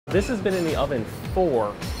This has been in the oven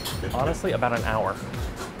for, honestly, about an hour.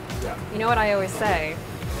 Yeah. You know what I always say?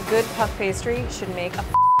 A good puff pastry should make a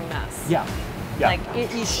mess. Yeah. Yeah. Like,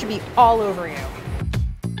 it should be all over you.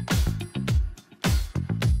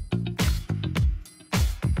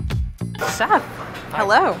 Chef,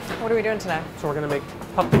 hello. What are we doing today? So we're gonna make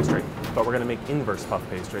puff pastry, but we're gonna make inverse puff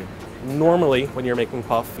pastry. Normally, when you're making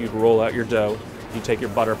puff, you'd roll out your dough, you take your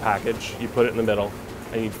butter package, you put it in the middle,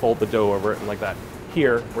 and you'd fold the dough over it and like that.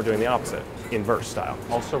 Here, we're doing the opposite, inverse style.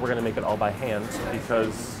 Also, we're gonna make it all by hand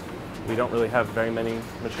because we don't really have very many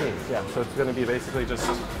machines. Yeah, so it's gonna be basically just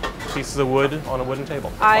pieces of wood on a wooden table.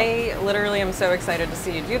 I literally am so excited to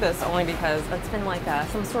see you do this, only because it's been like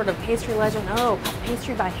some sort of pastry legend. Oh,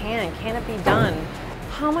 pastry by hand, can it be done?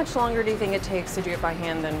 How much longer do you think it takes to do it by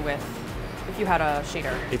hand than if you had a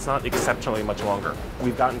sheeter? It's not exceptionally much longer.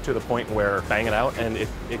 We've gotten to the point where bang it out and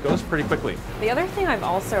it goes pretty quickly. The other thing I've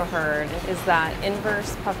also heard is that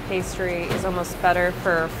inverse puff pastry is almost better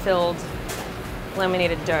for filled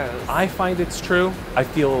laminated doughs. I find it's true. I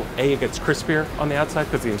feel it gets crispier on the outside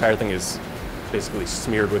because the entire thing is basically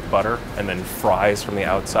smeared with butter and then fries from the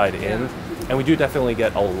outside in. And we do definitely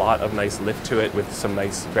get a lot of nice lift to it with some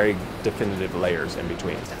nice, very definitive layers in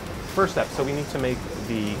between. First step, so we need to make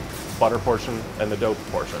the butter portion and the dough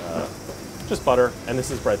portion. Just butter, and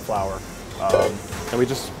this is bread flour. And we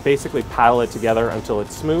just basically paddle it together until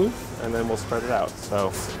it's smooth, and then we'll spread it out.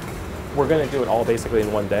 So we're gonna do it all basically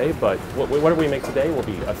in one day, but whatever we make today will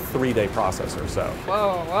be a 3-day process or so.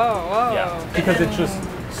 Whoa, whoa, whoa. Yeah, because it's just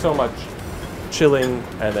so much chilling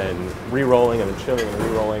and then re-rolling and then chilling and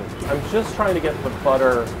re-rolling. I'm just trying to get the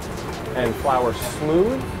butter and flour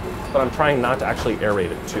smooth, but I'm trying not to actually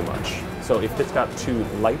aerate it too much. So if it's got too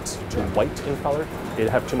light, too white in color, it'd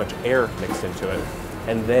have too much air mixed into it,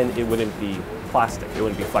 and then it wouldn't be plastic, it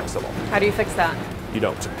wouldn't be flexible. How do you fix that? You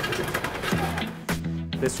don't.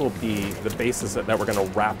 This will be the basis that we're gonna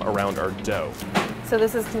wrap around our dough. So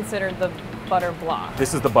this is considered the butter block?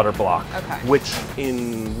 This is the butter block, okay. Which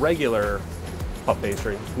in regular puff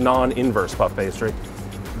pastry, non-inverse puff pastry,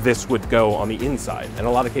 this would go on the inside. In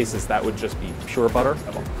a lot of cases, that would just be pure butter.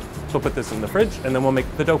 So we'll put this in the fridge and then we'll make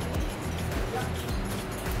the dough.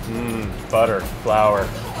 Butter, flour.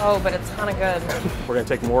 Oh, but it's kind of good. We're gonna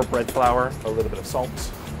take more bread flour, a little bit of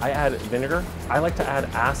salt. I add vinegar. I like to add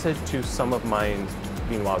acid to some of my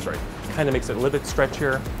viennoiserie. Kind of makes it a little bit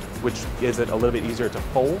stretchier, which gives it a little bit easier to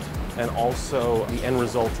fold. And also the end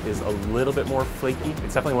result is a little bit more flaky.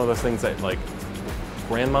 It's definitely one of those things that like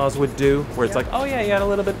grandmas would do, where it's like, oh yeah, you add a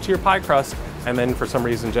little bit to your pie crust, and then for some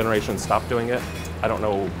reason generations stopped doing it. I don't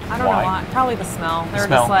know why. I don't know why. Probably the smell. They were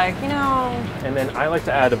just like, you know. And then I like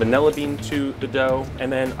to add a vanilla bean to the dough,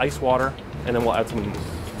 and then ice water, and then we'll add some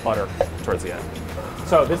butter towards the end.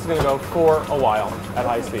 So this is gonna go for a while at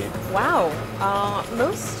high speed. Wow.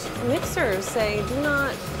 Most mixers say do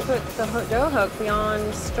not put the dough hook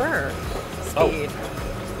beyond stir speed.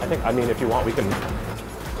 Oh. I mean, if you want, we can.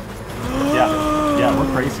 Yeah,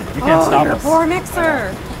 we're crazy. You can't stop us. Poor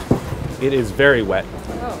mixer. It is very wet,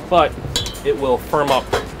 but it will firm up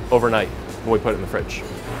overnight when we put it in the fridge.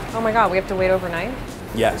 Oh my God, we have to wait overnight?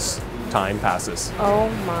 Yes, time passes. Oh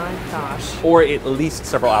my gosh. Or at least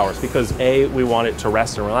several hours, because A, we want it to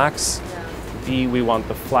rest and relax. Yeah. B, we want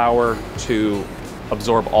the flour to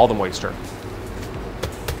absorb all the moisture.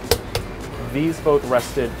 These both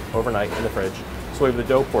rested overnight in the fridge. So we have the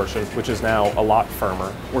dough portion, which is now a lot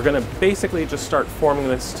firmer. We're gonna basically just start forming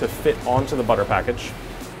this to fit onto the butter package.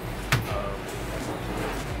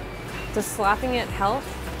 Does slapping it help?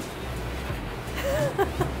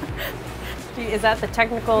 Is that the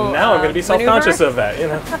technical Now I'm going to be self-conscious of that, you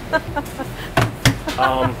know.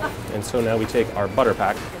 And so now we take our butter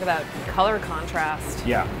pack. Look at that color contrast.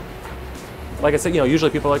 Yeah. Like I said, you know,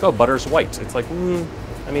 usually people are like, oh, butter's white. It's like,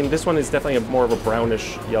 I mean, this one is definitely more of a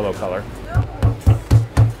brownish yellow color.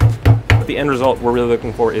 But the end result we're really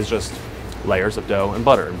looking for is just layers of dough and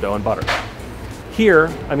butter, and dough and butter. Here,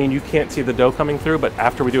 I mean, you can't see the dough coming through, but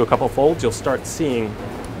after we do a couple folds, you'll start seeing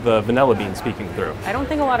the vanilla beans peeking through. I don't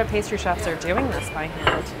think a lot of pastry chefs are doing this by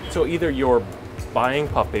hand. So either you're buying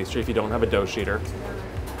puff pastry if you don't have a dough sheeter,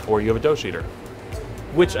 or you have a dough sheeter.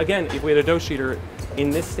 Which again, if we had a dough sheeter, in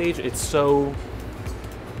this stage, it's so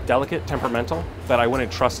delicate, temperamental, that I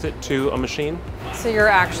wouldn't trust it to a machine. So you're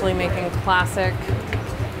actually making the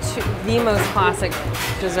most classic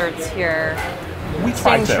desserts here. We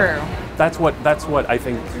try to. True. That's what I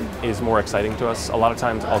think is more exciting to us. A lot of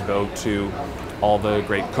times I'll go to all the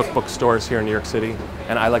great cookbook stores here in New York City,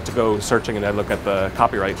 and I like to go searching and I look at the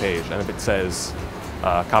copyright page, and if it says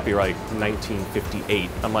copyright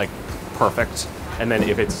 1958, I'm like, perfect. And then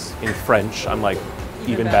if it's in French, I'm like,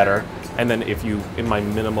 even better. And then if you, in my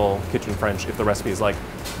minimal kitchen French, if the recipe is like,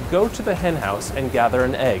 go to the hen house and gather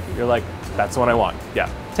an egg, you're like, that's what I want. Yeah,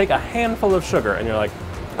 take a handful of sugar, and you're like,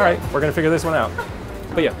 all right, we're gonna figure this one out.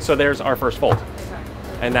 But yeah, so there's our first fold.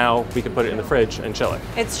 And now we can put it in the fridge and chill it.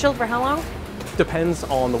 It's chilled for how long? Depends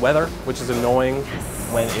on the weather, which is annoying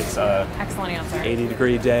when it's a Excellent answer.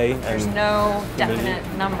 80-degree day. There's no definite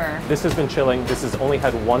number. This has been chilling. This has only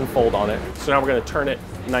had one fold on it. So now we're gonna turn it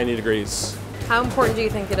 90 degrees. How important do you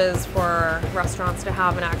think it is for restaurants to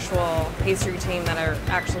have an actual pastry team that are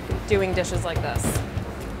actually doing dishes like this?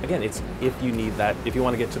 Again, it's if you need that, if you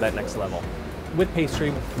want to get to that next level. With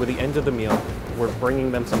pastry, with the end of the meal, we're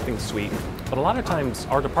bringing them something sweet. But a lot of times,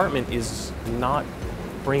 our department is not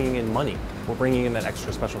bringing in money. We're bringing in that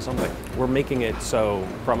extra special something. We're making it so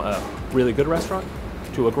from a really good restaurant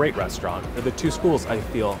to a great restaurant. They're the two schools, I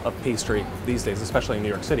feel, of pastry these days, especially in New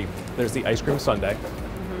York City. There's the ice cream sundae,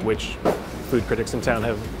 which food critics in town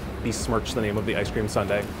have besmirched the name of the ice cream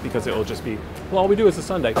sundae because it will just be, well, all we do is a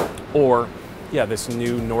sundae. Or, yeah, this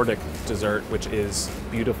new Nordic dessert, which is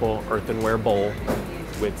beautiful earthenware bowl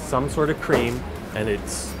with some sort of cream, and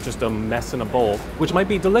it's just a mess in a bowl, which might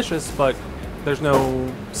be delicious, but there's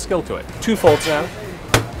no skill to it. 2 folds now.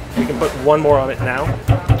 We can put one more on it now.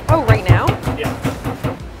 Oh, right now? Yeah.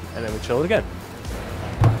 And then we chill it again.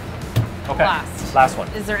 Okay. Last one.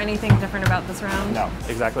 Is there anything different about this round? No,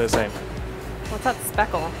 exactly the same. What's that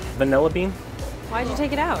speckle? Vanilla bean. Why'd you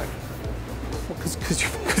take it out? Well, because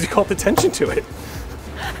you called attention to it.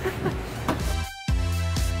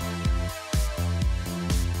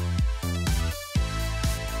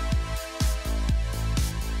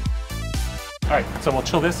 All right, so we'll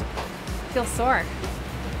chill this. Feels sore.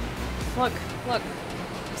 Look, look.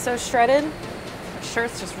 So shredded. My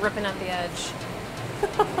shirt's just ripping at the edge.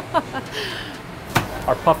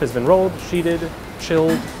 Our puff has been rolled, sheeted,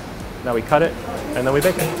 chilled. Now we cut it, and then we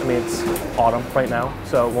bake it. I mean, it's autumn right now,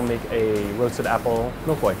 so we'll make a roasted apple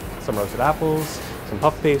milfoy. Some roasted apples, some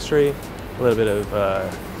puff pastry, a little bit of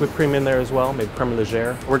whipped cream in there as well, maybe creme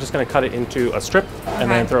légère. We're just gonna cut it into a strip and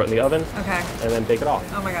then throw it in the oven. Okay. And then bake it off.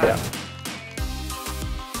 Oh my God. Yeah.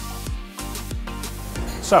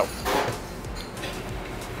 So.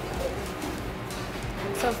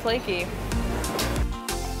 So flaky.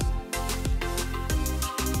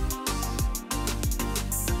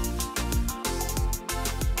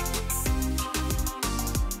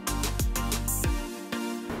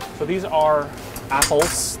 So these are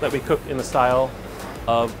apples that we cook in the style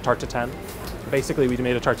of tarte tatin. Basically, we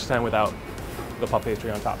made a tarte tatin without the puff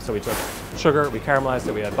pastry on top. So we took sugar, we caramelized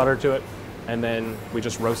it, we add butter to it, and then we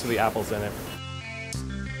just roasted the apples in it.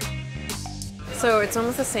 So it's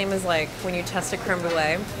almost the same as like when you test a creme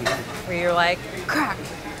brulee, where you're like, crack.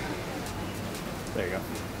 There you go.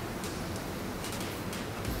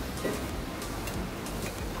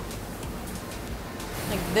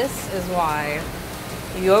 Like this is why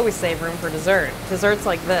you always save room for dessert. Desserts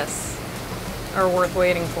like this are worth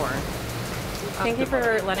waiting for. Thank you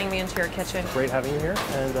for letting me into your kitchen. Great having you here,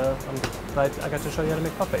 and I'm glad I got to show you how to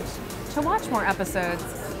make puff paste. To watch more episodes,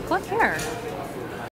 click here.